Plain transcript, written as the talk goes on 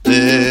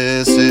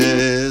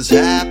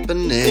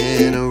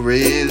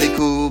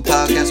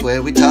podcast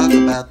where we talk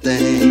about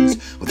things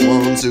with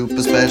one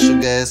super special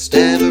guest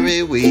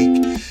every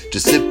week.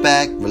 Just sit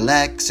back,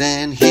 relax,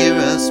 and hear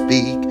us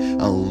speak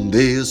on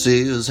This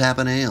Is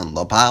Happening,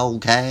 the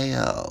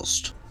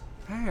podcast.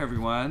 Hey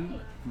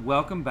everyone,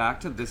 welcome back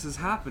to This Is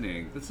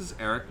Happening. This is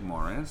Eric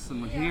Morris,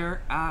 and we're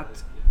here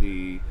at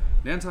the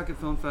Nantucket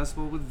Film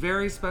Festival with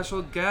very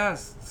special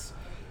guests.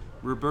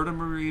 Roberta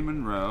Marie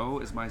Monroe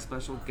is my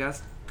special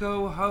guest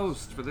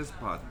co-host for this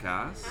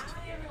podcast.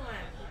 Hi everyone.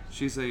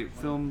 She's a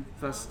film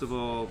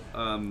festival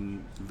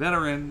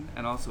veteran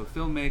and also a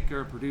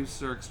filmmaker,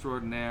 producer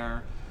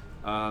extraordinaire.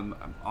 I'm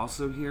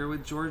also here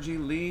with Georgie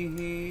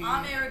Leahy.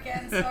 I'm here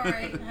again,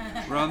 sorry.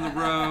 We're on the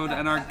road,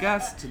 and our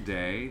guest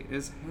today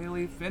is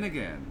Haley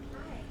Finnegan.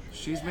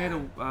 She's made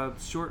a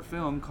short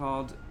film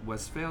called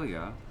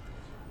Westphalia,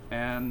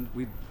 and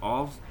we've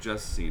all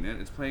just seen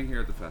it. It's playing here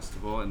at the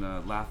festival in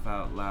the Laugh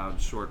Out Loud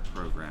short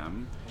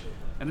program,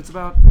 and it's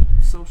about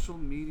social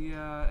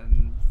media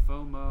and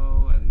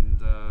FOMO and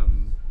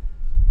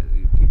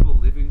people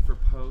living for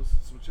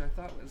posts, which I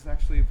thought was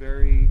actually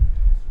very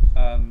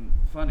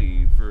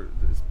funny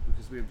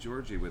because we have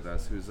Georgie with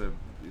us, who's a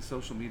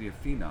social media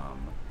phenom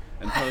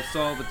and posts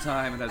all the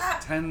time and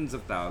has tens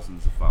of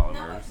thousands of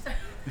followers.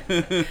 No.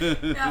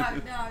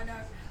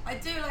 I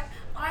do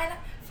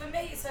for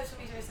me, social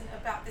media isn't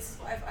about, this is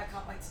what I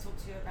can't wait to talk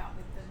to you about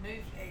with the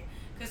movie,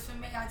 because for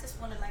me, I just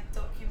want to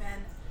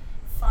document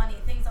funny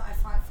things that I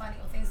find funny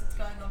or things that's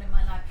going on in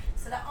my life,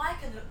 so that I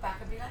can look back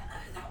and be like,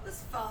 oh, that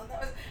was fun,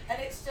 and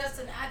it's just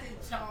an added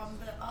charm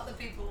that other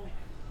people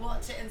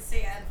watch it and see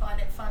it and find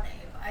it funny.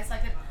 It's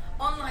like an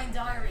online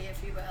diary,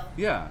 if you will.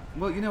 Yeah.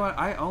 Well, you know what?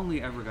 I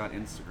only ever got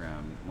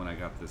Instagram when I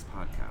got this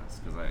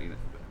podcast,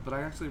 but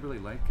I actually really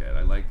like it.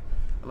 I like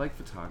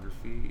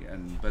photography,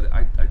 but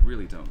I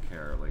really don't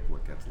care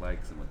what gets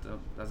likes and what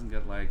doesn't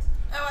get likes.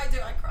 Oh, I do.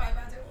 I cry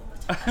about it all the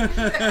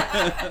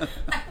time.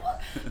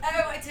 I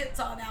know my tits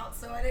aren't out,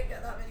 so I didn't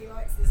get that many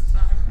likes this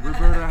time.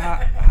 Roberta,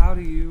 how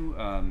do you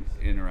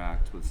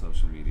interact with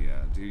social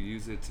media? Do you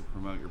use it to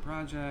promote your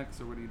projects,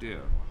 or what do you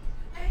do?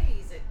 I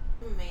use it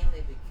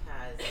mainly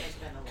because I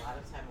spend a lot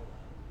of time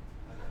alone.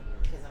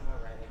 Because I'm a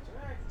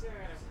writer-director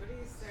and a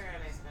producer, and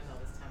I spend all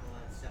this time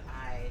alone. So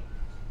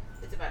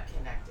it's about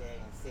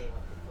connecting and seeing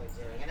what people are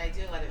doing. And I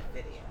do a lot of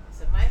video.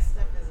 So my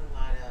stuff is a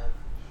lot of,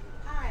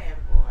 hi,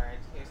 I'm bored.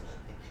 Here's what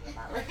I'm thinking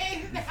about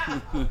right now.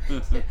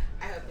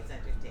 I hope it's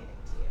entertaining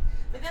to you.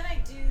 But then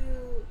I'm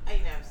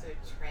sort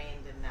of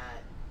trained in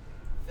that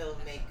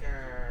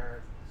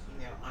filmmaker,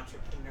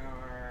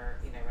 entrepreneur,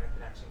 I run a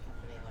production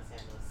company in Los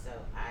Angeles. So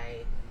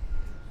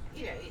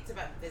it's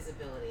about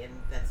visibility, and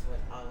that's what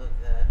all of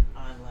the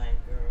online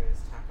gurus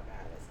talk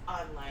about is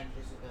online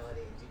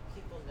visibility. Do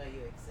people know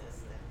you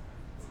exist? And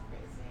it's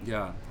crazy.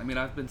 Yeah,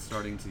 I've been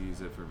starting to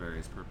use it for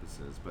various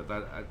purposes, but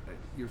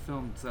your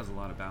film says a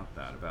lot about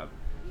that, about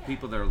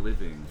people that are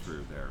living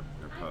through their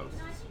posts.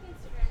 I think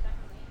Instagram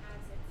definitely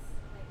has its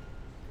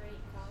great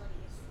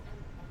qualities, and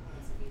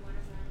this would be one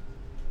of them.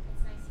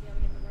 It's nice to be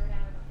able to get the word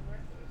out about the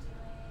work that you're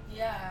doing.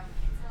 Yeah.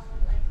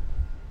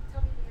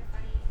 Tell people you're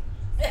funny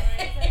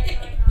stories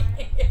that are going on.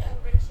 And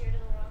bring cheer to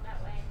the world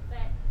that way.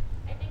 But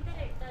I think that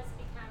it does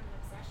become an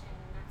obsession,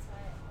 and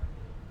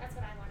that's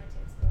what I wanted to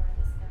explore in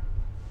this film.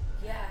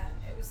 Yeah,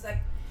 it was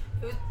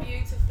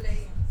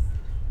beautifully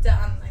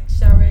done,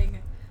 showing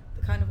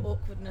the kind of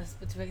awkwardness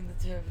between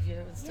the two of you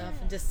and stuff,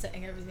 and just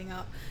setting everything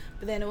up.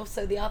 But then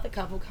also the other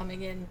couple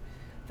coming in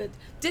that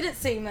didn't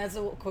seem as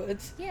awkward.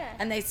 Yeah.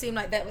 And they seem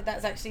like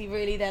that's actually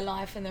really their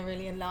life, and they're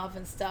really in love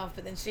and stuff.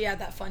 But then she had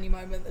that funny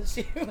moment that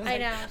she was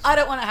I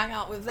don't want to hang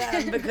out with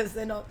them because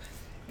they're not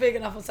big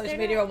enough on social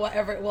media or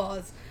whatever it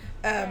was.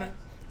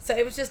 So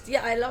it was just,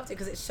 I loved it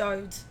because it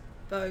showed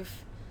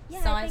both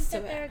sides to it. I think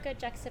that they're a good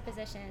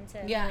juxtaposition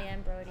to Yeah. Amelia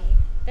and Brody.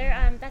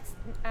 They're that's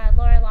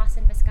Laura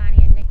Lawson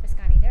Visconti and Nick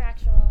Visconti. They're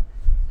actual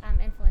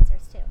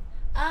influencers too.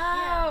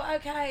 Oh,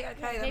 okay,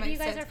 that Maybe makes you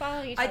guys sense. are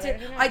following each other.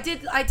 I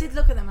did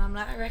look at them, and I'm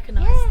like, I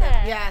recognise them.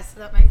 Yeah. Yeah, so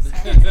that makes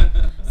sense.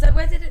 So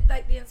where did it,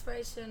 the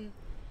inspiration,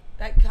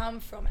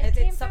 come from? Is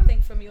it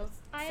something from yourself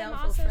or I friends? am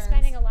also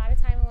spending a lot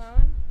of time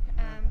alone,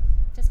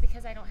 just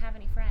because I don't have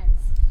any friends.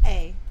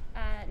 A.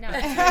 No.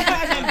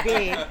 And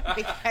B,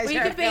 because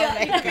You could be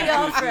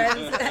our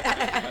friends.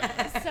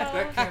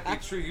 That can't be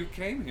true. You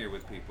came here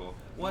with people.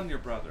 One, your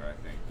brother, I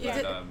think.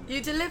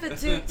 You delivered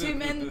two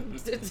men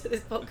to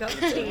this podcast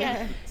too.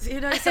 Yeah. So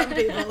you know some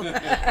people.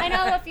 I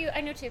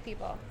know two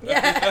people.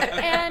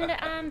 Yeah.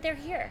 And they're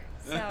here,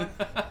 so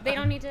they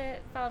don't need to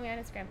follow me on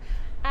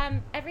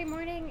Instagram. Every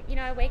morning,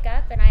 I wake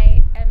up and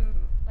I am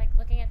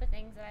looking at the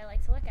things that I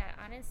like to look at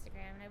on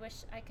Instagram, and I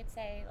wish I could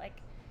say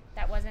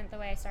that wasn't the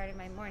way I started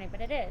my morning,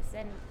 but it is,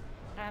 and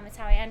it's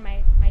how I end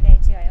my day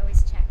too. I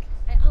always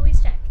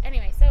check.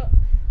 Anyway, so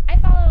I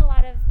follow a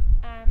lot of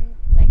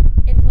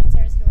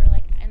influencers who are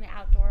in the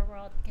outdoor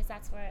world, because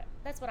that's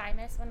what I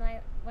miss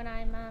when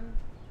I'm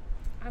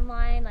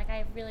online.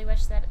 I really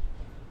wish that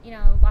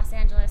Los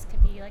Angeles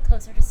could be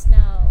closer to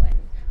snow and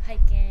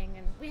hiking,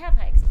 and we have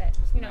hikes, but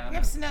you know. We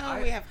have snow,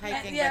 we have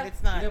hiking, but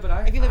it's not.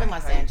 If you live in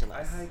Los Angeles.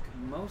 I hike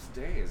most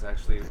days,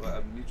 actually.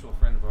 A mutual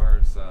friend of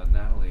ours,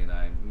 Natalie, and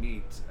I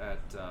meet at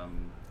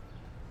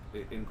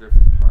in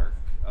Griffith Park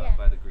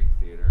by the Greek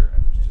Theater,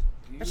 and there's just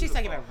beautiful. But she's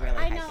talking about really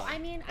I hiking. know. I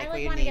mean, Like I where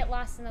you want to need- get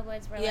lost in the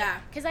woods. Where Yeah.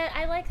 Because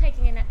I like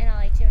hiking in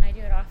LA too, and I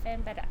do it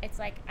often. But it's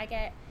like I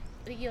get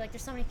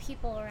there's so many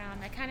people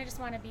around. I kind of just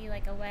want to be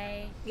like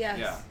away. Yes.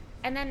 Yeah.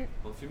 And then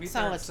Well, if you meet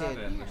there at Solitude.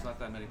 7, Yeah. there's not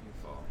that many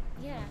people.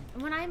 yeah,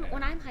 and when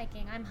I'm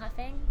hiking, I'm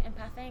huffing and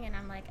puffing, and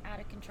I'm like out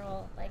of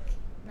control, like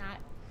not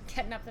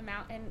getting up the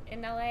mountain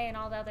in LA, and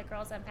all the other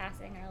girls I'm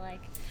passing are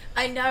like,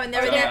 I know, and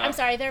they're I'm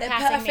sorry, they're they're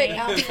passing perfect me.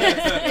 outfits.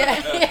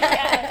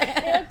 Yeah,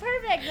 they look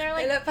perfect. They're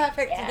like, They look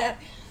perfect yeah. to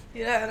death.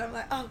 You know, and I'm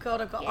like, oh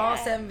god, I've got Yeah.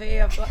 arse envy,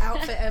 I've got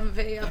outfit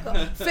envy, I've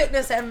got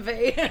fitness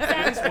envy.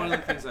 I think one of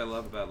the things I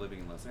love about living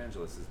in Los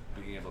Angeles is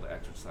being able to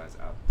exercise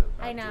outdoors.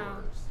 I know.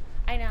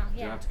 I know, You don't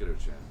yeah. have to go to a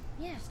gym.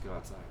 Yeah. Just go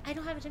outside. I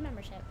don't have a gym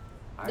membership.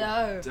 I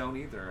No. don't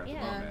either at the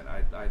Yeah. moment.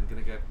 I'm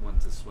going to get one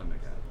to swim again.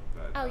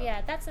 But, Oh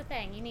yeah, that's the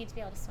thing. You need to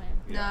be able to swim.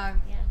 Yeah.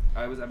 No. Yeah.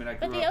 I grew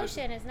But the up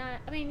ocean is not.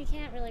 I mean, you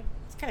can't really.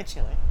 It's kind of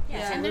chilly. Yeah.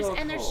 Yeah. And It's a there's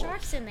little cold.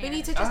 sharks in there. We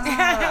need to just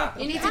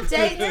you need to have to be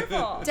date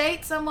careful.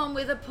 date someone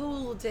with a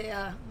pool,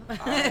 dear.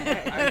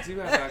 I do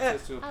have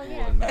access to a Oh, pool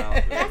yeah. in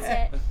Malibu.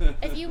 That's it.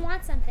 If you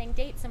want something,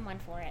 date someone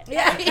for it.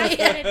 Yeah. That's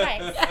good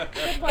advice.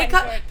 Good one, It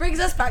George. brings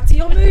us back to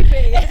your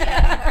movie.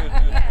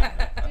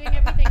 Yeah. Doing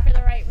everything for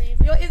the right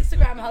reason. Your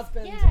Instagram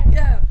husband. Yeah.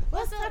 Yeah.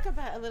 Let's talk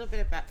about a little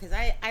bit about, because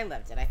I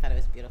loved it. I thought it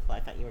was beautiful.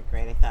 I thought you were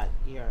great. I thought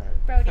your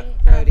Brody.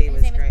 Brody his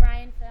was name great. is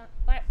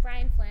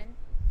Brian Flynn.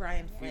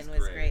 Brian He's Flynn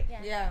was great.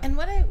 great. Yeah. Yeah. And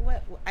what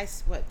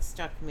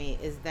struck me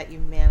is that you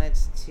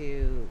managed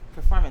to,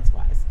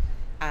 performance-wise,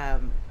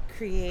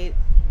 create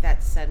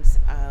that sense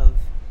of,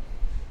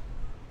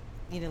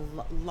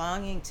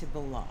 longing to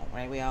belong,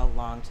 right? We all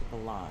long to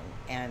belong.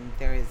 And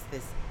there is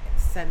this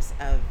sense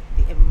of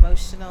the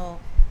emotional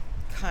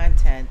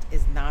content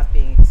is not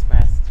being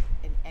expressed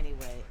in any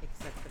way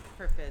except the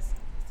purpose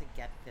is to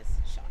get this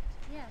shot.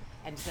 Yeah.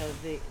 And so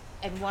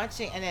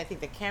watching, and I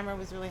think the camera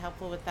was really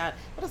helpful with that.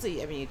 But also,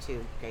 I mean, you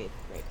two great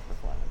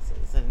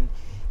performances, and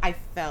I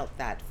felt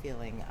that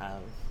feeling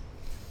of,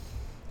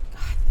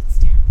 God, that's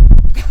terrible.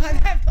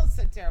 God, that feels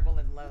so terrible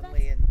and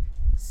lonely and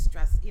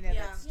stress. Yeah.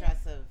 That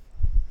stress of.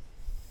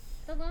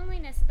 The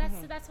loneliness.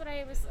 That's what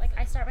I was like.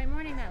 I start my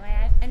morning that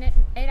way, and it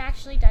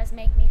actually does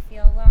make me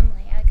feel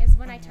lonely. Because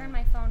when I turn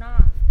my phone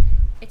off,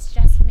 it's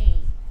just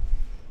me,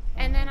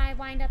 and then I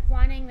wind up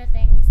wanting the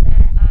things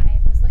that I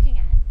was looking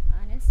at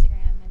on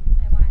Instagram, and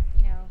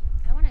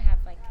I want to have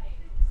like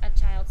a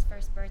child's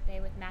first birthday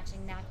with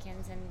matching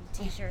napkins and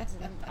T-shirts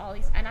and all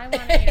these, and I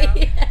want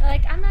to,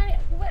 like I'm not.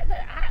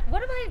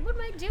 What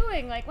am I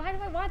doing? Like, why do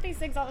I want these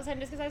things all of a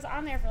sudden just because I was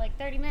on there for like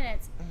 30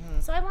 minutes?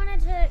 So I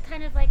wanted to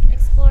kind of like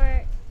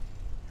explore.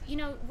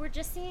 We're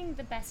just seeing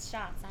the best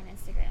shots on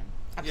Instagram.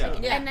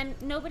 Absolutely. Yeah. And then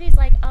nobody's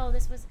like, oh,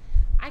 this was.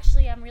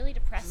 Actually, I'm really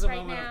This depressed is a right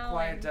moment now. of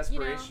quiet and,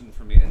 desperation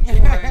for me. Enjoy.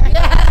 So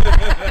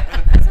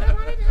I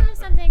wanted to have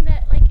something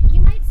that, like, you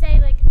might say,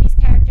 like, these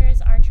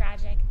characters are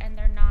tragic and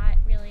they're not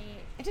really.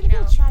 It didn't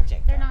feel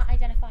tragic. They're though. not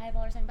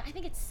identifiable or something, but I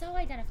think it's so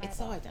identifiable. It's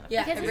so identifiable.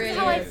 Yeah, Because it this really is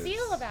how I is.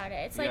 feel about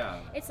it. Yeah.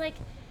 It's like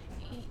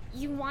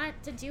you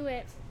want to do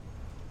it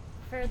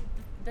for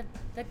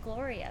the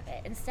glory of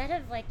it instead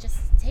of like just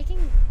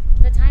taking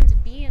the time to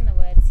be in the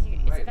woods.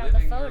 It's Right, about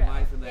living the photo. your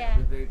life in that.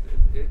 Yeah.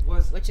 It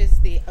was. Which is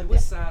the. It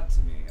was sad to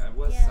me. I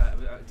was Yeah. sad.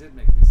 It did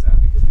make me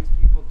sad because these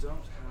people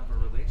don't have a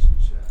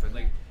relationship, and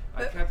like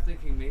I But- kept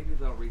thinking maybe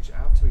they'll reach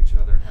out to each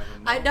other and have a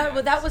moment. I know,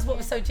 but that was what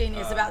was so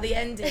genius about the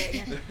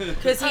ending.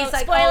 Because he's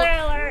like, spoiler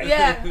oh, alert.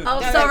 yeah, oh,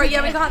 No, sorry, no.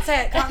 yeah, we can't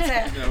say it, can't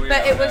say it. No, we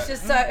But know it was that.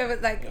 just so, it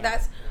was like,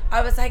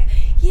 I was like,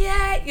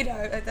 yeah,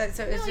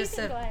 so it No, was just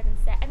you can go ahead and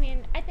say. I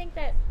mean, I think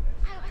that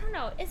I don't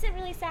know. Is it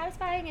really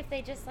satisfying if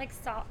they just like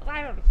saw?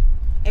 I don't know.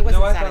 It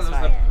wasn't No, I thought it was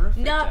satisfying. the perfect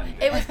No, ending.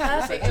 it was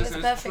perfect, it was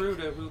Just perfect. true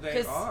to who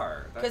they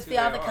are. That's Because who the they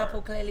other are.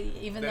 couple clearly,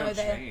 even They though don't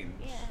they're change.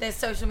 Yeah. they're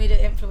social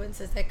media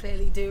influencers, they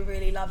clearly do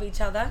really love each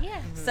other.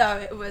 Yeah. Mhm. So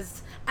it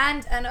was,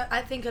 and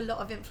I think a lot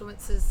of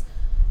influencers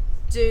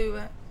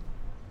do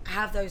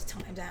have those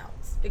timed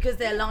outs because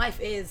their life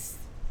is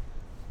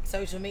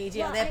social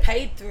media. Well, they're I-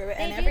 paid through it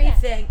and they do that.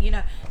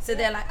 everything, So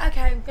they're like,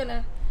 okay,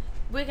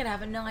 we're gonna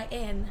have a night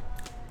in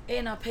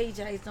our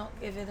PJs, not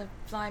giving a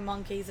flying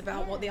monkeys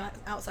about what the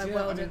outside Yeah,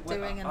 world I mean, are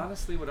doing. And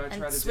honestly, what I and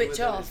try to do switch with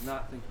off. it is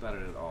not think about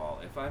it at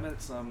all. If I'm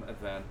at some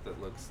event that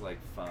looks like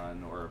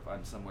fun, or if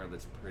I'm somewhere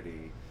that's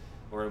pretty,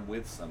 or I'm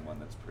with someone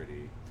that's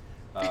pretty,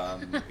 I'll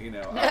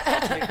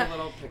take a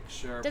little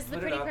picture, Does the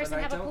put pretty it up, person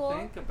and have I a don't pool?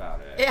 think about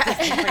it.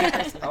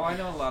 yeah. Oh, I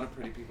know a lot of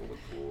pretty people with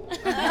pools.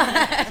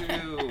 I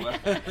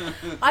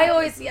do. I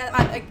always,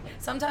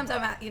 sometimes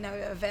I'm at,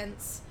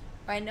 events.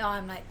 I know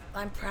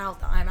I'm proud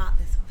that I'm at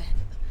this event,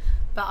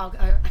 but I'll go,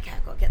 okay,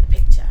 I've got to get the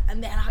picture,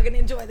 and then I can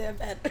enjoy the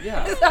event.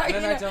 Yeah, So, and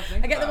then I don't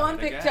think I get the about one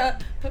it picture, again.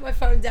 put my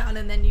phone down,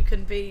 and then you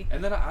can be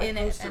And then I in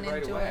it post and it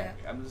right enjoy away.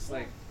 it. I'm just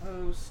like,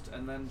 post,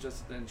 and then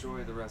just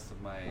enjoy the rest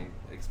of my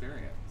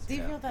experience. Do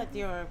you feel that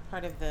you're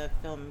part of the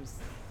film's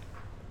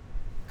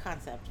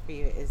concept for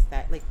you is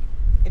that, like,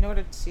 in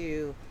order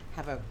to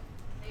have a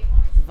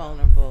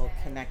vulnerable,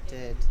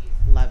 connected,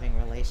 loving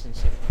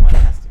relationship, one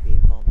has to be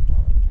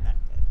vulnerable and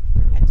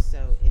connected. And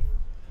so if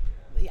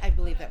I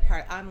believe that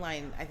part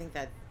online, I think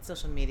that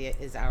social media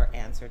is our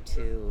answer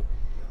to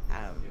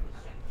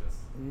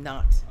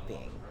not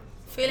being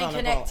Feeling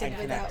vulnerable connected and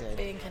without connected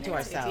being connected, to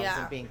ourselves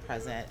yeah. and being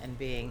present and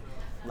being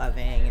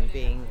loving and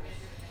being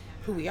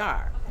who we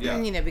are. Yeah.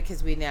 You know,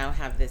 because we now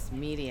have this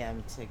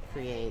medium to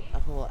create a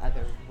whole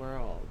other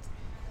world.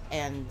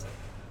 And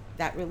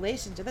that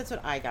relationship, that's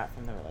what I got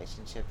from the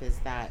relationship, is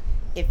that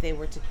if they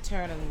were to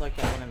turn and look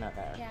at one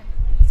another, Yeah.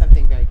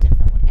 something very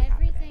different would be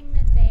Everything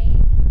that they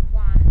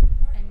want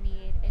and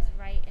need is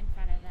right in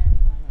front of them.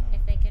 Mhm.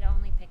 If they could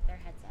only pick their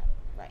heads up.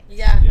 happening. Right.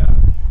 Yeah. Yeah.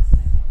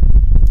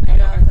 I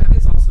know. I think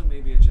it's also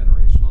maybe a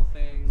generational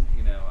thing.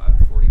 You know,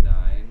 I'm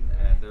 49,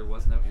 and there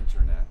was no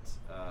internet,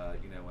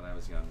 when I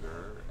was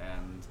younger.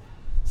 And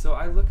so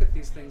I look at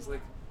these things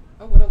like,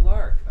 oh, what a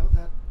lark. Oh,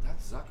 that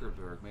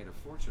Zuckerberg made a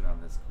fortune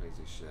on this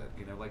crazy shit.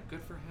 You know, like,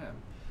 good for him.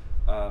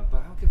 But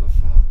I don't give a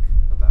fuck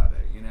about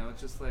it. You know,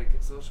 it's just like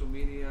social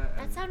media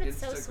and That sounded Instagram.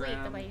 so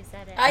sweet the way you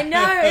said it. I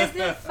know, isn't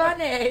it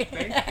funny?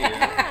 Thank you.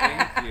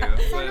 Thank you.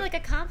 It sounded But- like a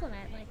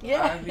compliment. Like,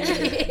 Yeah. I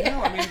mean,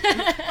 no, I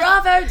mean,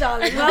 Bravo,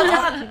 darling. Well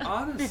done.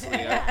 honestly,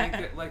 I think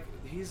that, like,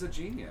 he's a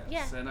genius,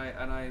 Yeah. and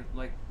I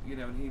like,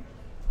 and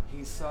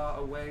he saw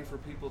a way for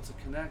people to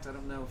connect. I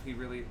don't know if he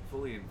really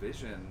fully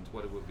envisioned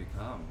what it would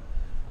become,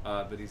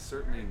 but he's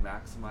certainly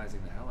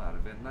maximizing the hell out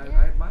of it, and Yeah.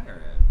 I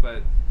admire it.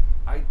 But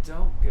I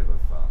don't give a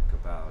fuck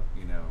about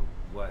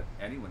what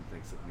anyone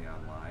thinks of me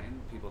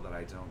online. People that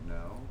I don't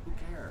know, who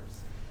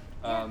cares?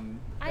 Yeah, And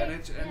I-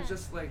 it's yeah.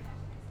 just like,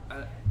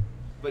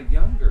 but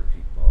younger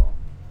people.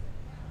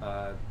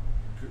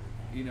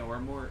 Are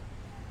more.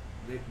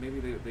 Maybe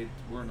they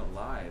weren't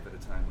alive at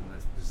a time when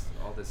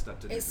all this stuff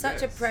didn't It's exist.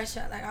 such a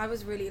pressure. Like, I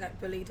was really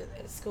bullied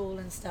at school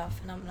and stuff,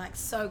 and I'm like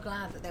so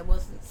glad that there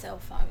wasn't cell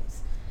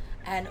phones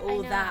and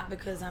all know. that,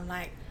 because I'm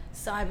like,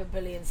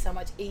 cyberbullying so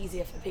much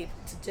easier for people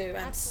to do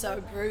and so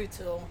Absolutely.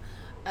 brutal.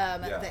 Yeah.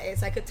 That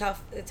it's like a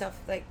tough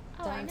like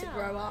Oh, I time to know.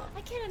 grow up.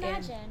 I can't in.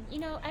 imagine.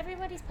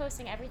 Everybody's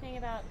posting everything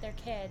about their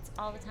kids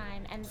all the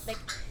time, and like,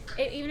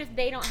 even if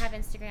they don't have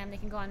Instagram, they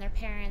can go on their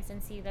parents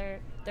and see their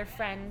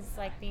friends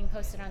like being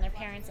posted on their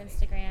parents'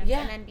 Instagrams,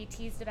 Yeah. and then be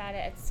teased about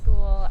it at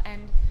school.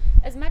 And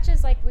as much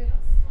as like we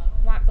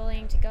want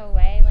bullying to go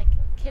away, like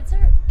kids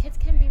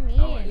can be mean.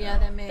 Oh, I know. Yeah,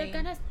 they're mean. They're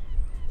gonna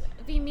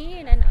be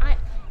mean, and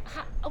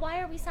why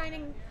are we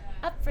signing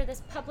up for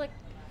this public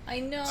I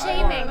know.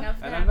 shaming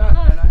of And them? I'm not.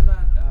 Oh. And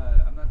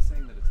I'm not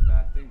saying that it's a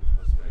bad thing to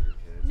post about your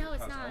kids. No, or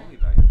it's post not. only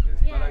about your kids.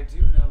 But Yeah. I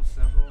do know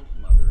several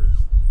mothers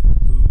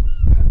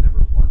who have never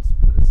once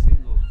put a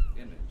single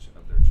image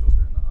of their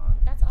children on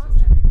That's social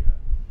awesome. media.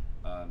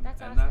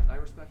 That's and awesome. I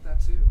respect that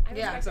too. I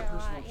Yeah. It's a respect that a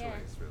personal lot, yeah.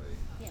 choice,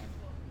 really.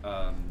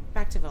 Yeah.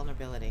 Back to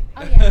vulnerability.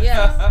 Oh yeah.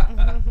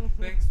 Yes.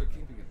 Thanks for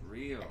keeping it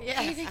real.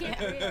 Yeah. Keeping it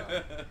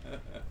real.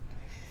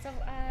 So,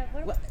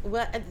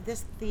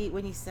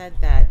 When you said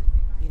that,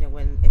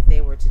 if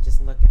they were to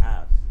just look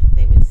out,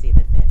 they would see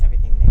that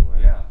everything they were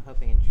Yeah.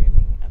 hoping and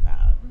dreaming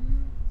about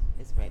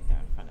is right there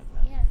in front of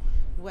them. Yeah.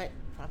 What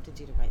prompted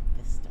you to write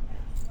this story?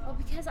 Well,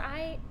 because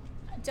I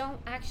don't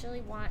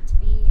actually want to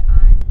be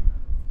on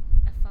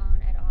a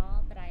phone at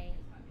all, but I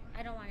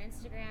don't want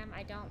Instagram,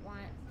 I don't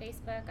want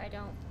Facebook, I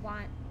don't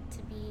want to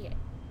be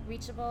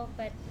reachable,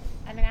 but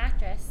I'm an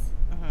actress,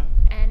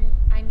 and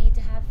I need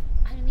to have,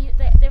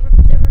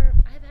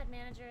 I've had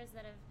managers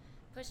that have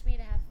pushed me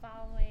to have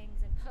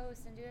followings and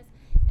posts and do this,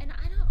 and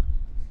I don't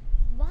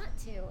want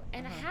to,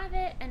 and I have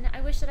it, and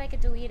I wish that I could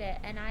delete it,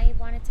 and I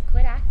wanted to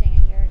quit acting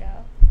a year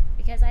ago,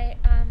 because I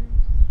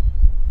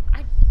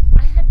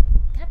had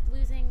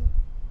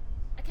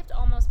kept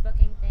almost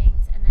booking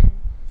things, and then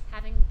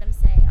having them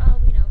say, oh,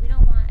 we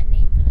don't want a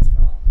name for this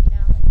role, we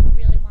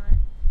really want,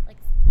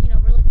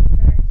 we're looking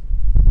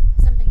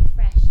for something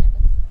fresh with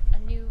a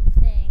new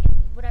thing,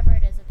 and whatever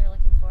it is that they're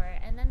looking for,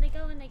 and then they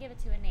go and they give it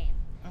to a name,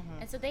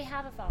 and so they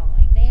have a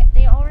following,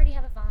 they already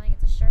have a following,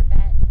 it's a sure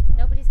bet,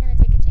 nobody's going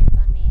to take a chance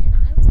on me, and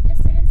I was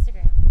pissed at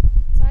Instagram,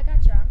 so I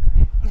got drunk,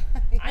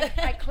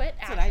 I quit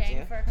That's what I acting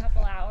do. for a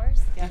couple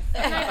hours, Yes.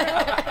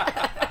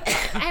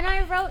 and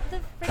I wrote the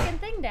freaking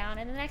thing down,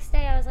 and the next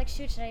day I was like,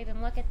 shoot, should I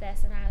even look at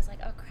this? And I was like,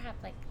 oh crap,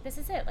 like this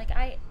is it. Like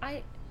I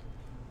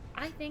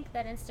think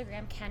that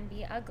Instagram can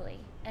be ugly,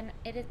 and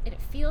it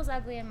feels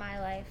ugly in my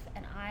life,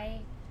 and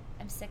I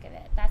am sick of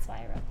it. That's why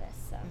I wrote this.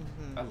 So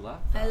I love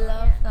I that. love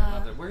I love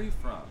that. that. Where are you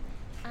from?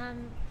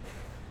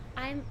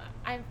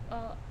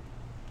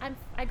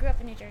 I grew up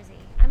in New Jersey.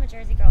 I'm a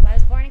Jersey girl, but I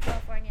was born in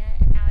California,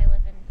 and now I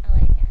live in LA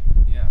again.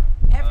 Yeah.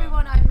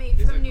 Everyone I meet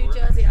is from it New Newark,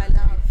 Jersey, I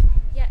love.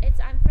 Yeah,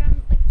 I'm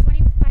from like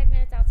 25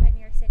 minutes outside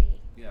New York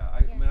City. Yeah,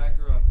 I mean, I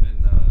grew up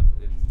in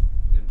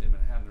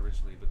Manhattan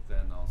originally, but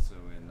then also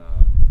in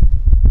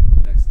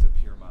next to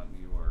Piermont,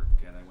 New York,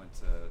 and I went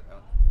to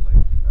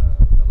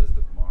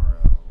Elizabeth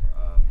Morrow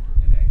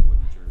in Englewood,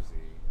 New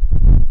Jersey,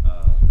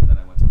 and then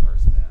I went to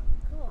Horseman in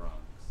the Cool.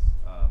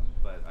 Bronx.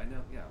 But I know,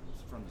 yeah,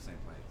 it's from the same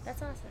place.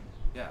 That's awesome.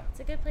 Yeah. It's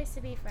a good place nice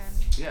to be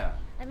friends. Yeah.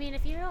 I mean,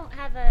 if you don't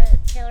have a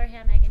Taylor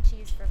ham, egg, and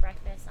cheese for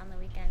breakfast on the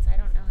weekends, I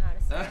don't know how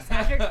to start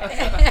Saturday.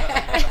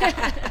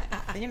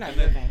 Then you're not And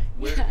then living.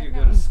 where Yeah, do you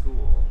no. go to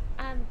school?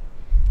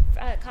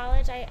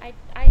 College, I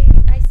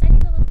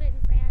studied a little bit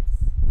in France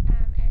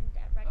and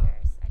at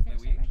Rutgers. I Mais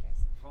finished oui, at Rutgers.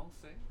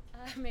 français.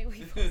 Mais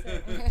oui,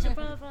 français. Je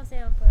parle français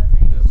un peu,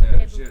 mais Mais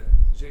j'oubliais j'ai beaucoup.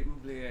 j'ai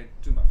oublié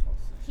tout ma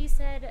français. He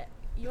said,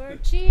 your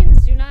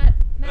jeans do not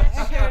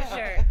match your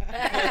shirt.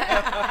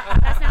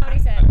 That's not what he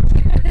said.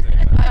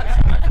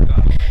 I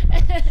forgot.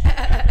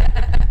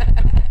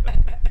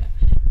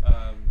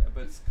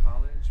 But it's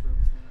college, where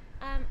was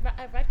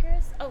that?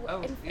 Rutgers? Oh,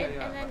 Oh, and yeah,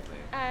 then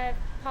lovely.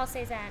 Paul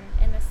Cézanne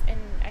in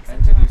Exeter.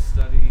 And did you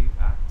study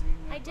acting?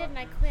 I at did, and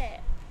I Rutgers? quit.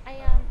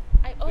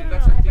 No,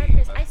 That's at a theme.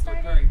 Rutgers. That's I a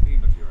started. recurring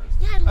theme of yours.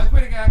 Yeah, I I'm love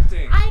quitting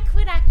acting. I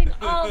quit acting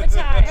all the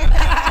time.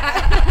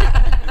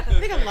 I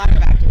think a lot of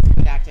actors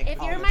quit acting. If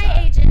all you're the my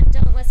time. agent,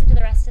 don't listen to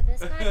the rest of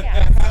this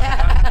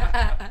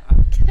podcast.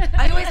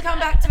 I always come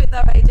back to it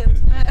though, agent.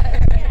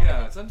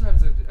 Yeah,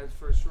 sometimes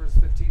for as short as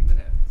 15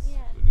 minutes. Yeah.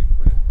 When you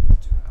quit,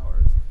 it's 2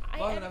 hours.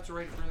 Long I- enough to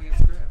write a brilliant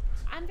script.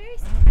 I'm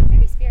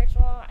very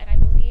spiritual, and I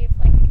believe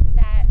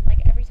that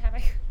every time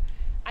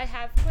I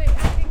have quit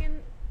acting in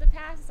the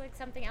past,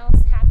 something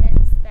else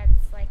happens that's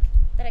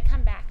that I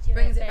come back to.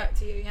 Brings it back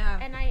to you, yeah.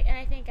 And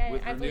I think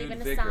With I believe in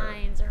renewed the vigor.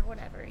 signs or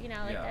whatever,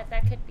 Yeah.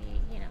 that could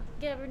be,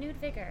 get renewed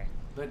vigor.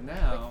 But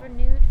now. With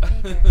renewed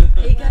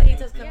vigor. He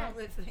does come Yes. up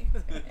with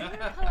things. And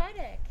we're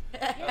poetic.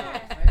 Yeah.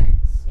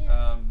 Thanks.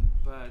 Yeah.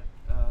 But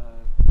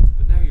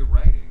now you're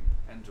writing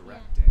and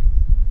directing.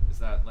 Is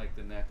that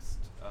the next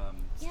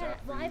Yeah,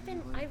 step? well, for you I've been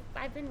usually?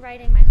 I've been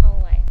writing my whole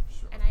life,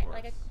 Sure, and of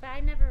I course. but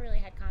I never really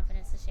had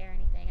confidence to share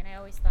anything, and I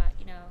always thought,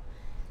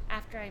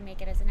 after I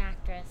make it as an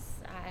actress,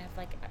 I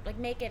have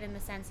make it in the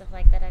sense of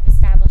that I've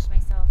established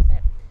myself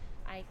that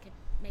I could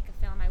make a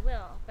film, I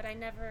will, but I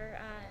never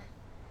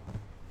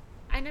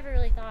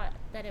really thought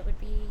that it would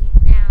be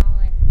now,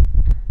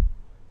 and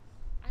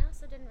I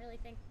also didn't really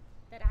think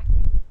that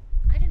acting.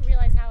 I didn't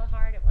realize how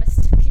hard it was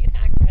to be an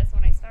actress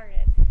when I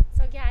started.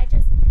 So yeah,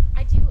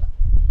 I do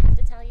have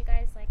to tell you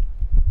guys,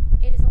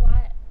 it's a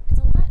lot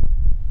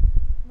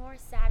more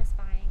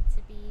satisfying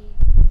to be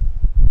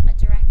a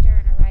director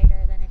and a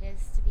writer than it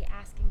is to be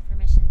asking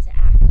permission to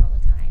act all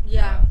the time.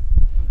 Yeah.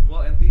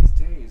 Well, and these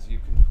days you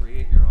can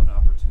create your own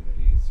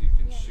opportunities. You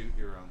can Yeah. shoot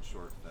your own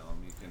short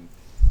film. You can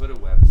put a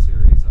web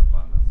series up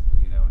on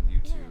on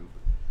YouTube.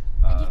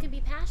 And you can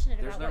be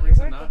passionate There's about no what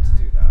you're reason working not to on.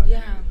 do that.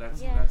 Yeah. I mean,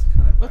 that's Yeah. that's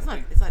kind of. Well, I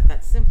think- it's not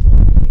that simple. I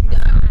mean, you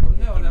have to- No, you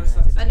no, realize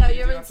it's I know, you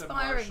you're do have to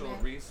inspiring marshal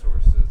me.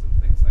 resources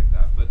and things like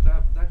that, but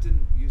that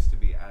didn't used to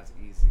be as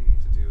easy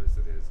to do as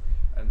it is.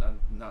 And I'm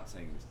not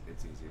saying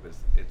it's easy, but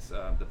it's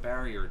the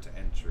barrier to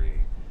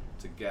entry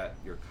to get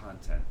your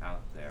content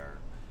out there,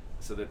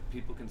 so that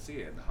people can see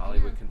it and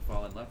Hollywood Yeah. can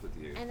fall in love with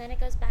you. And then it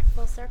goes back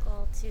full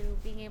circle to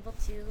being able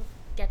to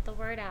get the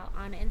word out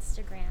on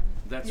Instagram.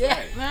 That's Yeah.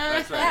 right.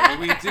 That's right. I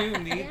mean, we do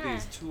need Yeah.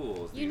 these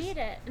tools. You these- need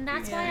it, and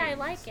that's these why I things.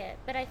 like it.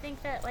 But I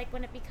think that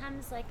when it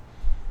becomes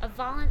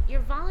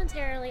you're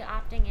voluntarily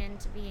opting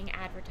into being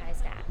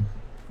advertised at,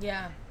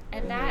 Yeah.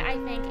 and that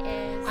I think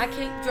is. I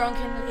keep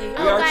drunkenly. We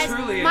Oh, are guys,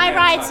 truly in my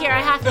ride's here.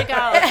 I have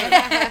Nantucket.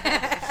 to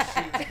go.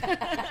 She's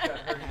got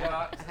her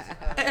yacht,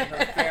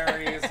 her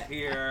ferry is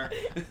here.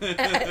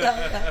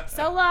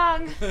 So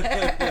long. But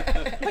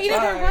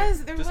there Bye.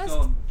 was Just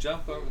don't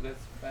jump over this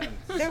fence.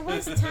 there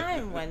was a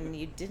time when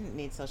you didn't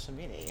need social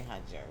media. You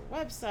had your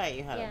website,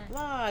 you had Yeah. a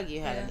blog,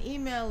 you had an Yeah.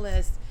 email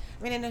list.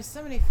 I mean, I know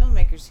so many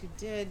filmmakers who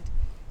did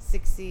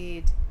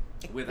succeed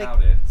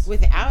Without it.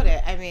 Without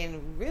it, I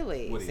mean,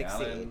 really Woody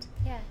succeed. Allen.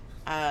 Yeah.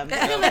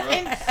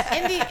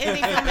 Indie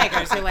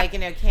filmmakers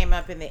who came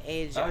up in the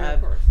age Oh, yeah, of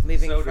of course.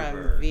 moving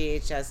Soderbergh. from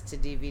VHS to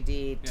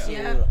DVD to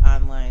Yeah.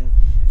 online,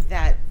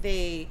 that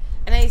they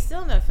and I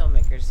still know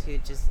filmmakers who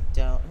just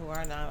who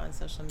are not on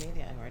social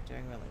media, who are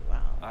doing really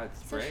well.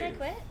 It's So should I brave.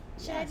 quit?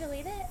 Should I Yes.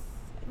 delete it?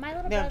 My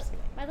No,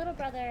 my little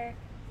brother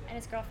and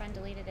his girlfriend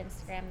deleted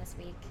Instagram this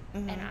week,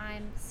 and Mhm.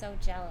 I'm so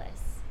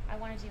jealous. I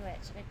want to do it.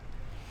 Should I?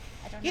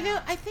 I don't You know.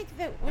 know, I think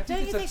that I don't think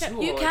you it's think a that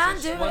tool. You It's can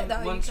just do it, one,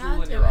 though. One You tool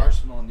can in do your it.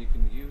 arsenal, and you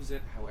can use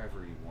it however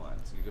you want.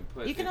 You can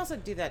put. you can it- also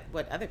do that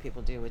what other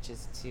people do, which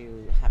is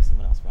to have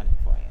someone else run it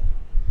for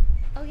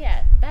you. Oh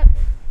yeah, that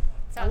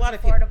sounds lot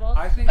of people- affordable.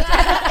 I think It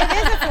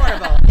is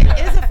affordable. It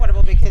is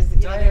affordable because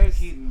Diane there's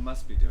Keaton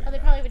must be doing Oh, they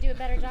that. probably would do a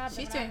better job.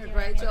 She's than doing I'm a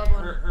great it job now.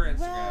 on- Her Instagram.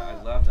 Well-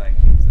 I love Diane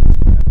Keaton's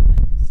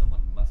Instagram.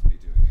 Someone must be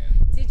doing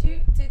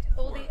it. Did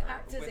all the Or-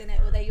 actors with- in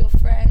it, were they your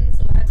friends,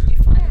 or how did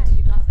you find them? Yeah. Did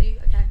you cast them?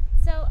 Okay.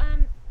 So,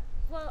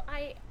 well,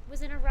 I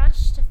was in a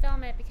rush to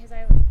film it because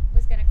I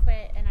was gonna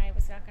quit and I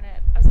was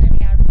gonna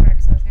be out of work,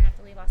 so I was gonna have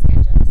to leave Los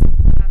Angeles.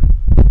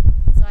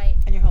 So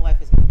and your whole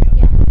life is going to be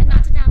yeah, over. and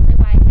not to downplay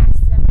why I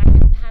casted them, but I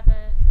didn't have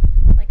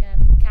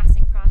a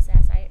casting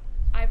process.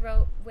 I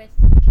wrote with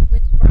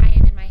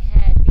Brian in my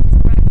head because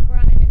we're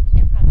on an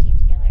improv team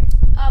together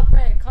Oh,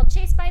 great. called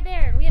Chased by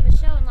Bear, and we have a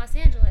show in Los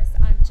Angeles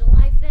on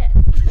July 5th.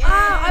 Oh,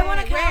 I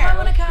want to come. Where? I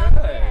want to come.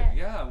 Good.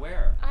 Yeah.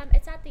 Where?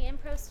 It's at the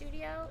Improv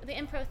Studio the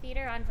Improv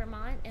Theater on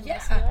Vermont in Yeah,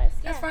 Los Feliz.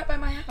 that's right by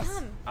my house.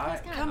 Come, please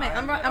come. Come in.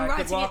 I'm I could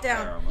writing it walk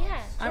down. there almost.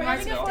 Yeah, I'm we're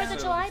writing having a it 4th down. of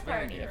July It's been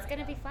party. here. It's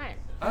gonna be fun.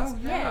 Oh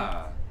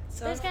yeah.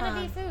 So There's gonna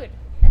be fun. food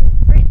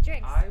and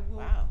drinks. I will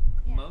Wow.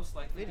 Yeah. most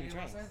likely Food be and in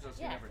Los drinks. Angeles.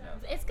 You Yeah, never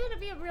know. it's gonna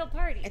be a real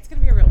party. It's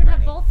gonna be a real We're gonna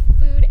party. have both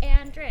food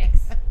and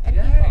drinks and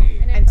Yay.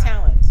 people And improv.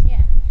 talent.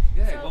 Yeah.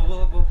 Yeah. So-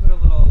 Well, we'll put a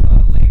little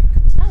link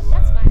to Oh,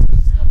 that's fine.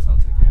 to help sell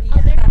tickets. Oh,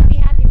 they're gonna be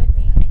happy with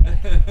me. I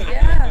think.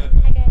 Yeah.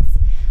 Hi guys.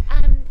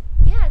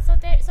 Yeah.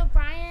 So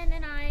Brian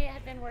and I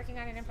have been working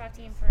on an improv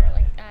team for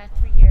like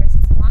 3 years.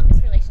 It's the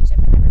longest relationship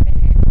I've ever been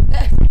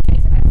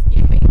in.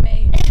 You beat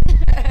me.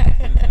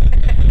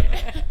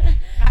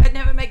 I'd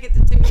never make it to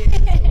 2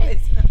 years.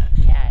 Always.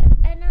 Yeah,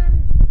 and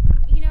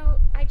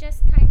I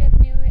just kind of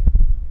knew it.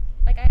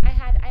 Like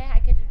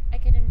I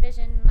could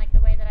envision like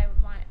the way that I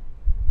would want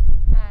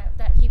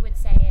that he would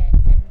say it,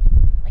 and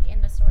like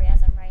in the story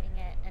as I'm writing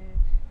it, and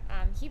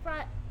he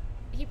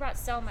brought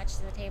so much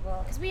to the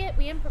table because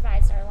we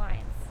improvised our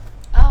lines.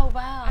 Oh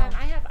wow.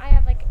 I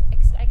have like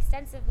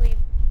extensively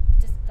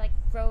just like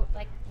wrote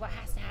like what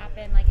has to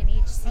happen like in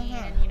each scene,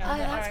 and Oh,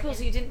 the that's arc cool. So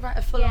and- you didn't write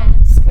a full-on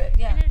Yeah. script,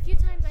 yeah. And then a few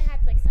times I had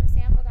like some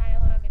sample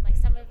dialogue, and like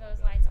some of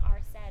those lines are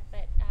said,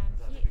 but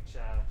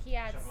he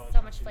adds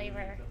so much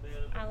flavor.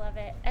 I love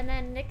it. And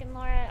then Nick and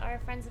Laura are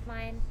friends of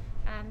mine,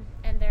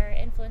 and they're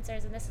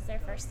influencers, and this is their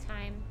first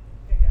time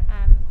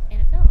in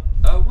a film.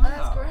 Oh wow. Oh,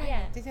 that's great.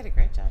 Yeah, They did a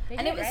great job. they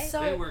And did, it was right?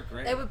 so They were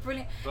great. They were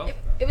brilliant. Both It,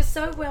 of them. it was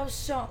so well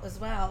shot as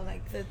well.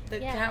 Like the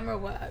Yeah. camera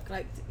work,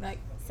 like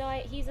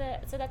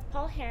So that's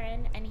Paul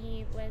Heron, and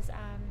he was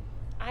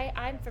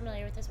I'm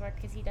familiar with his work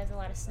because he does a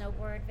lot of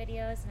snowboard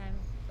videos, and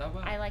Oh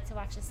wow. I like to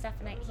watch his stuff.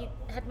 And he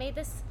had made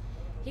this.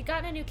 He'd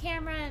gotten a new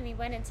camera, and he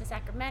went into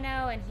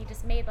Sacramento, and he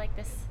just made like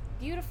this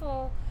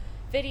beautiful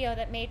video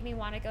that made me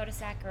want to go to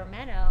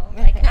Sacramento.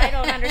 Like I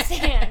don't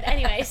understand.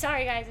 Anyway,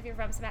 sorry guys if you're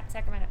from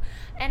Sacramento.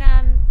 And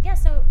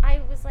so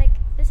I was like,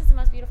 this is the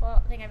most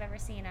beautiful thing I've ever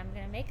seen. I'm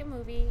gonna make a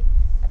movie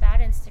about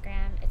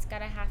Instagram. It's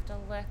gotta have to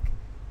look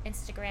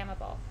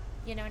Instagrammable.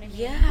 You know what I mean?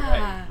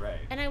 yeah. Right.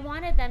 And I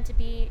wanted them to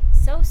be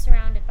so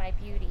surrounded by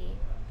beauty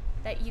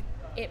that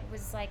it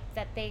was like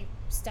that they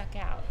stuck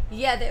out.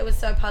 Yeah, that it was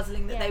so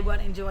puzzling that Yeah. they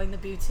weren't enjoying the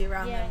beauty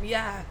around Yeah. them.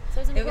 Yeah.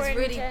 So it was It was important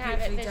really to have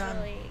it beautifully done.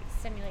 visually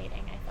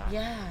stimulating, I thought.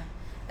 Yeah.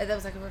 And there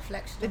was like a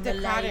reflection The of the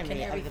lake and dichotomy of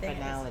the everything. It was-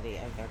 banality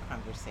of their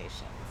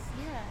conversations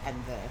Yeah.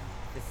 and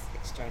this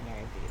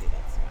extraordinary beauty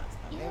that surrounds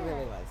them. Yeah. It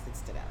really was. It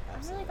stood out. I'm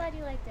Absolutely. really glad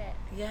you liked it.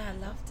 Yeah, I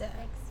loved it.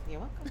 Thanks. You're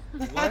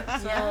welcome.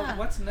 Yeah.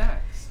 What's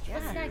next for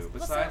What's you next? Well,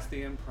 besides so-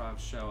 the improv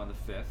show on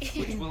the 5th,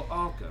 which we'll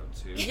all go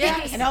to?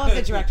 Yes. And all of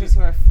the directors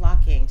who are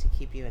flocking to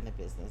keep you in the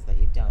business, that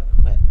you don't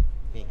quit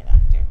being an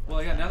actor. Well,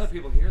 What's yeah. Now next? that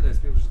people hear this,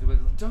 people are just gonna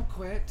be like, "Don't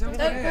quit! Don't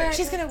Don't quit!" quit.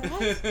 She's gonna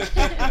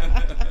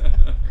what?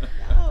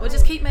 Well,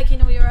 just keep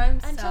making all your own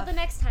Until stuff. the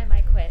next time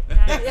I quit.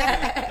 guys.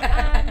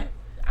 Yeah.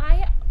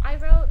 I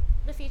wrote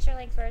the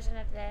feature-length version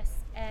of this,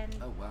 and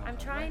Oh, wow, I'm I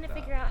trying like to that.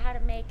 figure out how to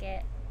make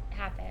it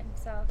happen.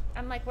 So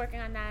I'm like working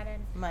on that,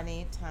 and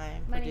Money,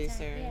 time, Money, time,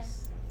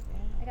 producers.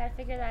 I gotta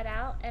figure that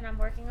out, and I'm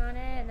working on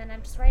it, and then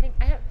I'm just writing.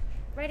 I have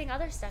writing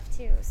other stuff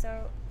too,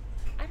 so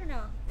I don't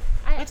know.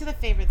 What's the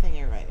favorite thing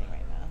you're writing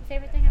right now?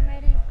 Favorite thing I'm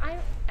writing?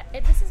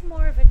 This is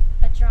more of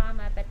a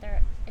drama, but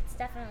it's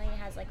definitely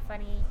has like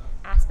funny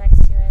aspects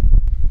to it.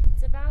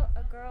 It's about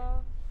a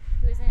girl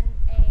who's in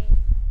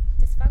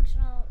a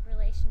dysfunctional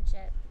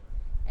relationship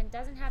and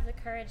doesn't have the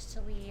courage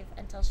to leave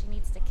until she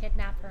needs to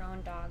kidnap her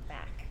own dog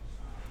back.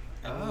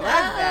 Oh. Love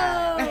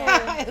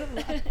that.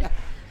 Yeah.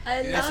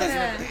 I Yeah, love so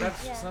it.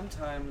 that's Yeah.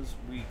 sometimes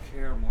we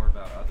care more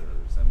about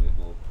others and we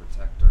will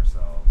protect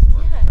ourselves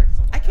or Yeah. protect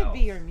someone I could else.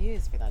 be your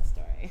muse for that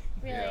story.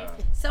 Really? Yeah.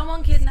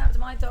 Someone kidnapped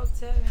my dog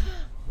too.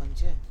 Mon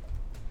Dieu.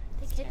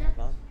 They It's kidnapped?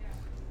 terrible.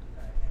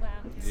 Wow.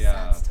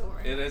 Yeah, Sad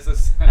story. it is a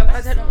sad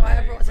I don't know why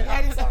I brought it story.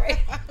 up.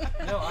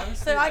 Sorry. No, honestly,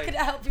 So I like, could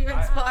help you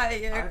inspire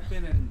you. I've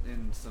been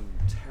in some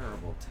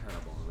terrible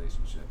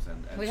relationships,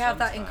 and We have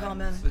that in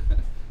common.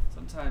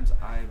 Sometimes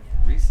I've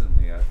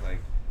like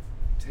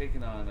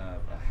taken on a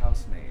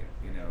housemate,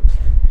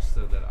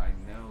 so that I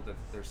know that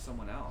there's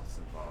someone else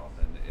involved,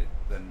 and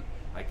then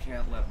I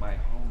can't let my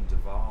home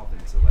devolve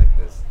into like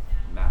this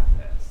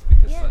madness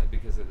Yeah.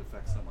 because it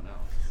affects someone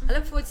else. I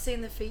look forward to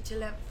seeing the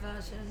feature-length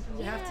version.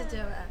 You have to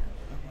do it.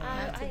 You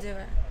have to do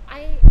it.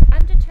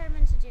 I'm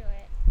determined to do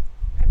it.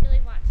 I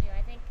really want to.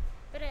 I think,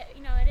 but it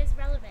is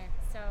relevant.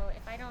 So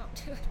if I don't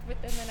do it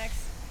within the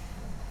next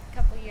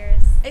couple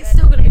years, It's then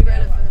still going to be maybe I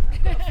relevant.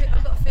 won't.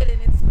 I've got a feeling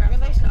Instagram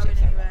Relationships going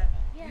are anywhere.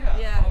 Yeah.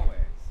 Yeah. Always.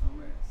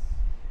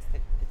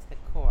 It's the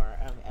core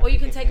of Or you every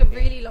can good take a movie.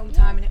 really long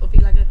time and it will be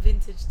like a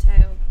vintage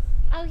tale.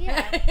 Oh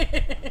yeah.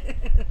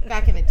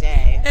 Back in the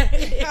day.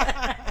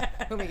 Yeah.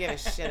 When we give a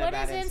shit What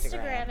about is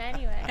Instagram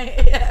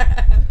anyway?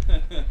 Yeah.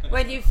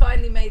 When you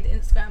finally made the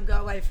Instagram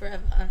go away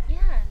forever,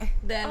 Yeah.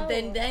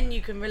 then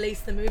you can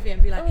release the movie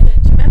and be like, Oh. do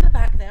you remember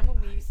back then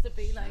when we used to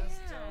be like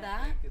Yeah. I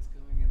that? think it's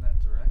going in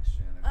that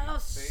direction. I mean, Oh,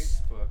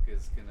 Facebook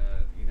is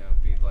gonna,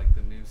 be like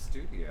the new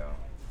studio.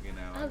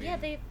 Oh yeah,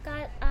 they've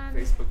got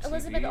Facebook TV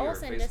Elizabeth or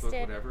Olsen Facebook just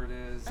did. whatever it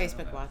is.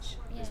 Facebook Watch.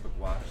 Yeah. Facebook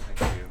Watch.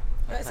 Thank you.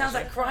 It sounds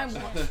like Crime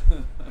Watch.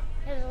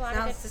 There's a lot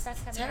of good Sounds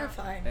stuff coming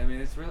terrifying. I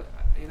mean, it's really,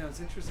 it's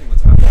interesting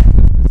what's happening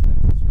with this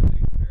business. It's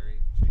really very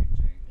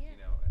changing.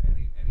 Yeah.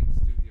 Any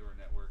studio or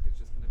network is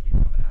just going to be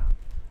coming out.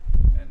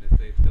 And if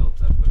they've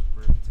built up a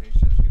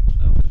reputation, people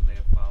know them, they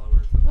have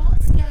followers. Then What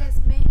they're gonna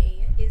scares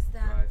me is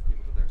that drive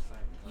people to their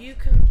site. you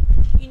can,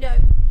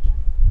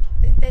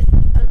 there's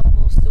a lot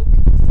more stalkers.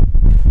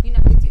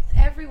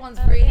 Everyone's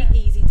really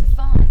easy to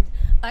find.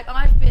 Like,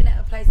 I've been at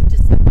a place and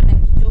just said my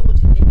name's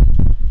Georgie,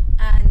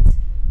 and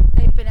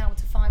they've been able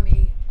to find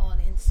me on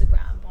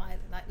Instagram by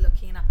like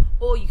looking up.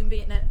 Or you can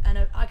be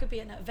I could be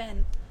at an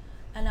event,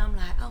 and I'm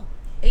like, oh,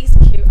 he's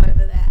cute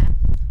over there.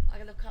 I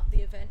can look up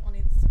the event on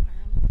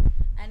Instagram,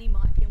 and he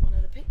might be in one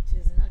of the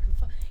pictures, and I can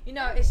find.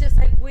 It's just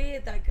like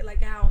weird,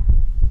 like how.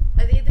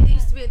 There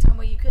used to be a time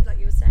where you could, like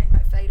you were saying,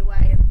 like fade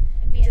away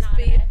and be just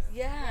anonymous.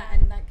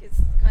 and like it's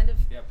kind of,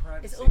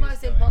 Privacy it's is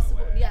almost going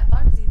impossible. away. Yeah,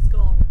 privacy's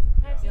gone.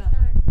 Privacy's Yeah.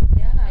 gone.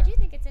 Yeah. I do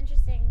think it's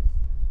interesting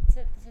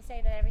to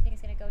say that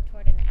everything's going to go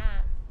toward an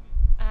app.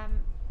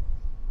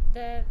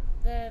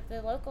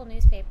 The local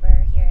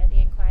newspaper here, the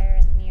Enquirer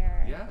and the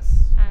Mirror.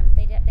 Yes.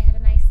 They had a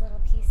nice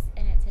little piece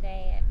in it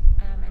today,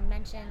 and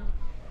mentioned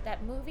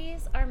that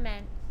movies are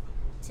meant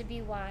to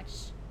be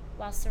watched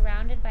while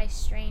surrounded by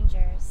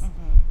strangers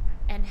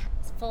and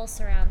full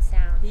surround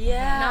sound.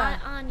 Yeah.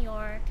 Not on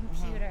your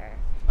computer.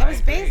 That I was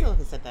agree. Basil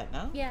who said that,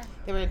 no? Yeah.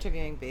 They were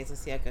interviewing Basil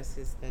Siakos,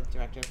 who's the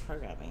director of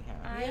programming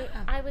here.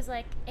 I was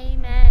like,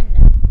 amen.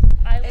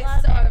 I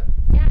love it.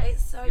 Yes.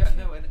 It's so Yeah, true.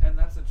 no, and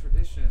that's a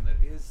tradition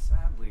that is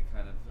sadly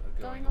kind of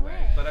going Going away.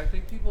 away. But I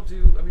think people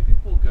do. I mean,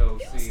 people go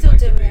People see still like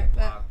the do big it,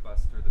 but-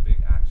 blockbuster, the big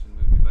action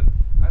movie. But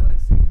I like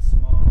seeing a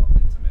small,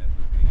 intimate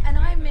movie. And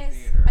I in the miss.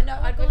 theater. I know.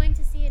 Or going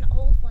to see an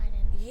old one.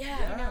 And,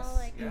 Yeah. You know,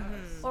 like, yes.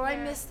 Or I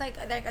Yeah. miss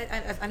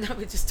I know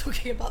we're just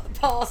talking about the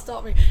past,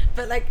 aren't we?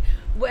 But like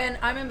when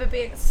I remember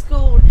being at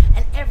school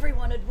and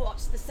everyone had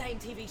watched the same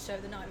TV show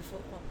the night before,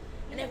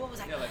 and everyone was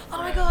like, Yeah, like "Oh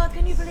my Friends. God,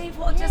 can you believe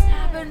what just Yeah,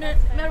 happened at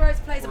that's right. Melrose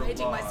Place?" I'm Or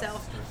hitting Lost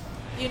myself, or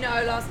something.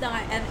 last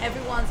night, and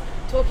everyone's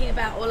talking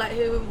about or like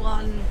who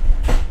won.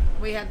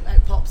 We had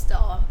like Pop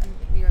Star and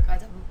you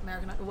guys have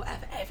American Idol,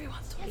 whatever.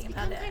 Everyone's It's talking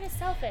become about kind it. of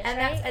selfish, And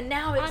right? that's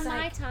now it's on my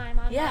like time,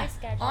 on yeah, my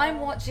schedule. I'm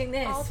watching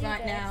this I'll do right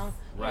this. now.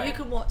 Right. You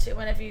can watch it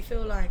whenever you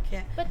feel like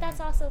it. But that's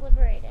also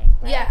liberating.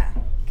 Right? Yeah.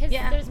 Because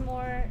Yeah. there's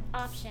more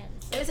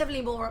options. There's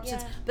definitely more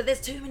options, Yeah. but there's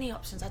too many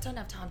options. I don't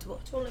have time to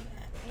watch all of it.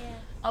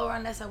 Yeah. Or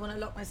unless I want to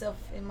lock myself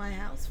in my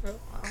house for a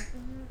while.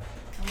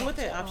 Mm-hmm. and What watch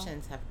it the all.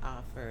 options have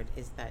offered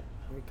is that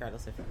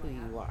regardless of who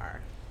you are,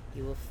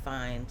 you will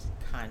find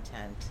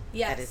content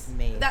Yes, that is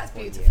made that's for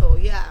beautiful.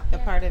 you. Yeah. The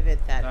part of it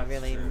that That's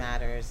really true.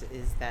 matters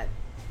is that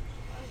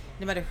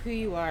no matter who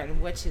you are and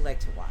what you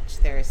like to watch,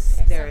 there is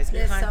There's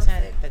content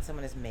something. that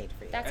someone has made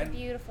for you. That's And- a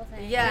beautiful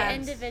thing. Yeah. The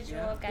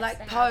individual gets Like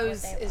to have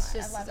Pose what they is want.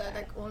 just I love that.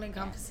 like all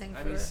encompassing.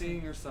 I mean,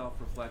 seeing yourself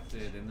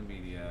reflected in the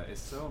media is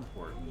so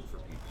important for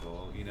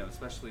people,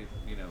 especially,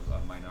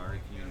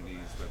 minority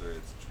communities, whether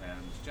it's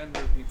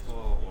transgender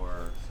people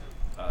or,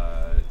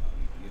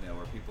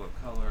 or people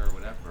of color or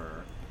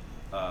whatever.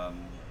 I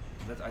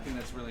think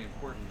that's really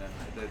important, and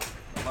that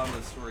a lot of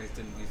those stories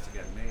didn't used to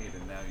get made,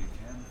 and now you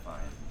can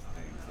find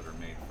things that are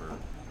made for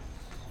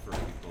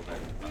people that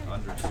are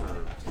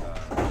underserved.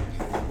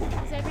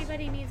 Because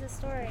everybody needs a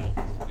story.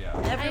 Yeah. I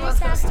Everyone's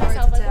just got a ask story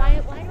myself, to like,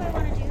 tell. why do I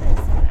want to do this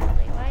so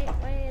badly?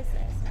 Why is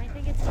this? And I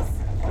think it's just,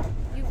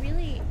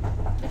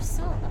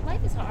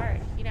 life is hard,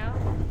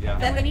 Yeah.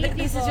 Then we need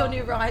this is your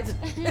new people- ride.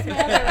 It's my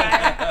other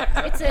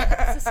ride. It's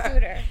a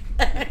scooter.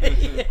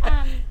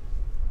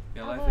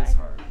 Yeah, although life is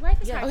hard.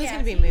 Life is Yeah. hard. Oh, he's yeah,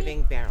 going to be see?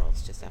 moving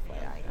barrels, just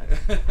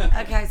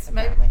FYI. Okay, so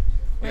maybe. Apparently.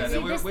 Yeah, See,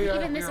 no, this- we are,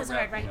 even we this are is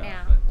hard wrapping right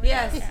up, now. but-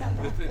 Yes. I'm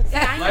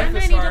Life gonna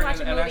is need to hard, watch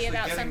a and movie actually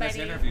about getting somebody.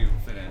 this interview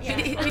finished. Yeah.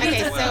 is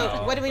Okay, as well,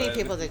 so what do we need but-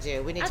 people to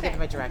do? We need to Okay. give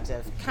them a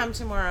directive. Come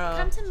tomorrow.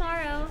 Come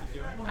tomorrow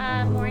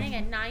morning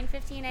at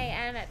 9:15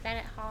 a.m. at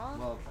Bennett Hall.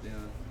 Well,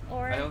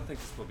 Or- I don't think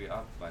this will be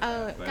up by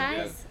Oh, then. But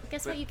Guys,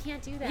 guess what? You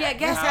can't do that. Yeah,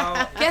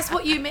 How- guess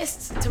what you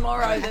missed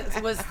tomorrow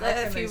that was how a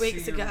can few they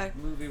weeks see your ago.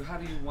 Movie? How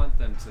do you want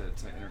them to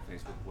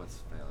interface with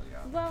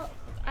Westphalia? Well,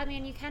 I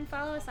mean, you can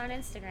follow us on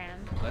Instagram.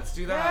 Let's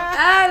do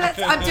that.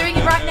 I'm doing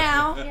it right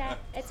now. Yeah,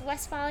 it's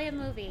Westphalia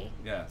Movie.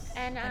 Yes.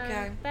 And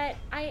Okay. but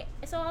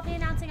so I'll be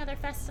announcing other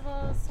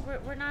festivals.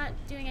 We're not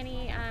doing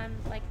any And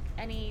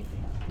when you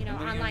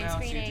online announce,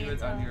 screening. you do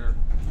it until- on your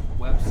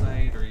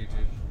website, or you do.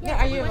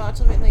 Yeah, are you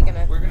ultimately going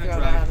to We're gonna throw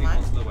drive that people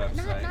online? to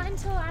the website. not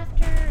until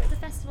after the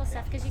festival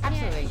stuff because you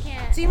Absolutely.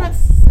 can't. Do you want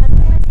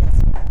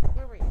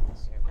where were you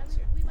this year? What's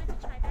your We went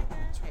to Tribeca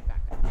Tribeca?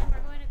 and we're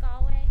going to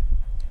Galway.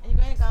 Are you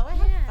going to Galway?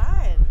 Yeah.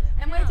 Have fun.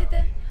 And where did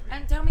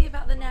and tell me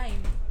about the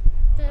name.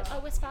 The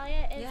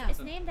Westphalia is Yeah. it's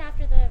named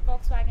after the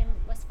Volkswagen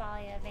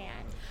Westphalia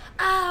van.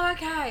 Oh,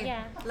 okay.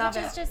 Yeah, Love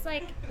which it. is just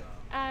like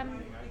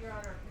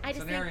I It's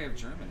just an think area of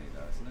Germany,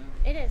 though, isn't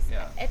it? it is.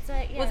 Yeah. It's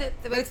a yeah. Was it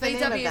What's the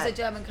name of VW is a that?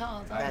 German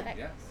car? though?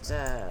 Yes.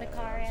 the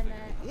car and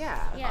the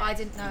Yeah. yeah. Oh, I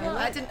didn't know. Well,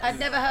 I'd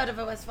never heard of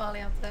a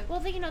Westphalia. So. Well,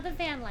 the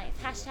van life,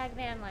 hashtag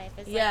van life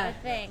is Yeah. like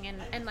the thing,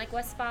 and like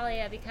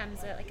Westphalia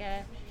becomes like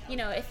a,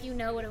 if you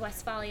know what a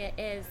Westphalia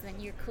is, then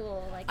you're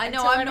cool. Like I know,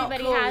 until I'm not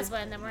everybody cool. has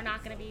one, then we're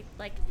not going to be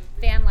like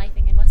van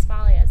lifing in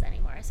Westphalias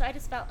anymore. So I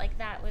just felt like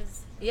that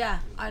was Yeah,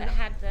 I that know.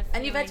 had the.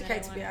 And you've feeling that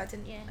educated me. wanted. I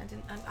didn't.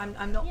 Yeah.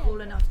 I'm not Yeah.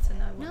 cool enough to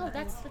know. What No, that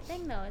that's is. the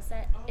thing though, is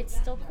that it's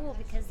still cool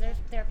because there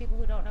are people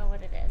who don't know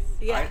what it is.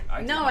 Yeah.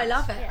 I No, didn't. I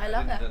love it. Yeah. I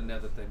love it. didn't know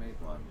that they made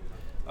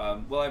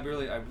one. Well, I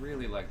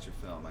really liked your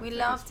film. We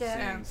think loved it's it.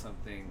 Seeing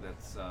something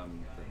that's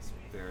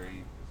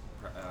very,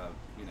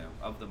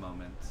 of the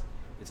moment.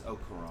 It's au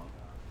courant.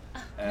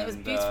 And it was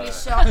beautifully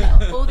shot.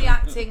 All the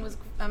acting was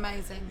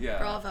amazing. Yeah.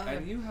 Bravo.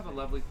 And you have a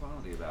lovely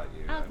quality about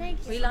you. Oh,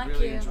 thank you. We I'm like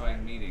really you.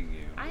 enjoying meeting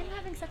you. I'm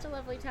having such a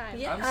lovely time.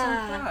 Yeah. I'm so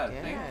glad.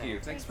 Yeah. Thank you.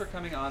 Thanks for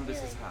coming on.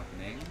 This is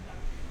happening.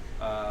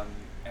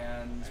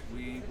 And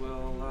we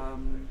will,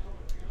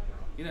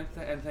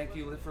 and thank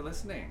you for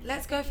listening.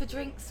 Let's go for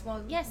drinks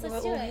while Yes, we're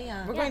let's all do it.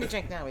 here. We're going to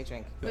drink now. We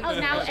drink. Oh,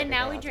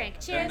 now we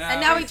drink. Cheers.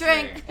 And now we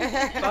drink.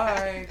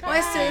 Bye.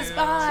 Oysters,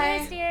 bye.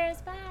 Cheers, dears.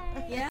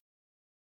 Bye. Yeah.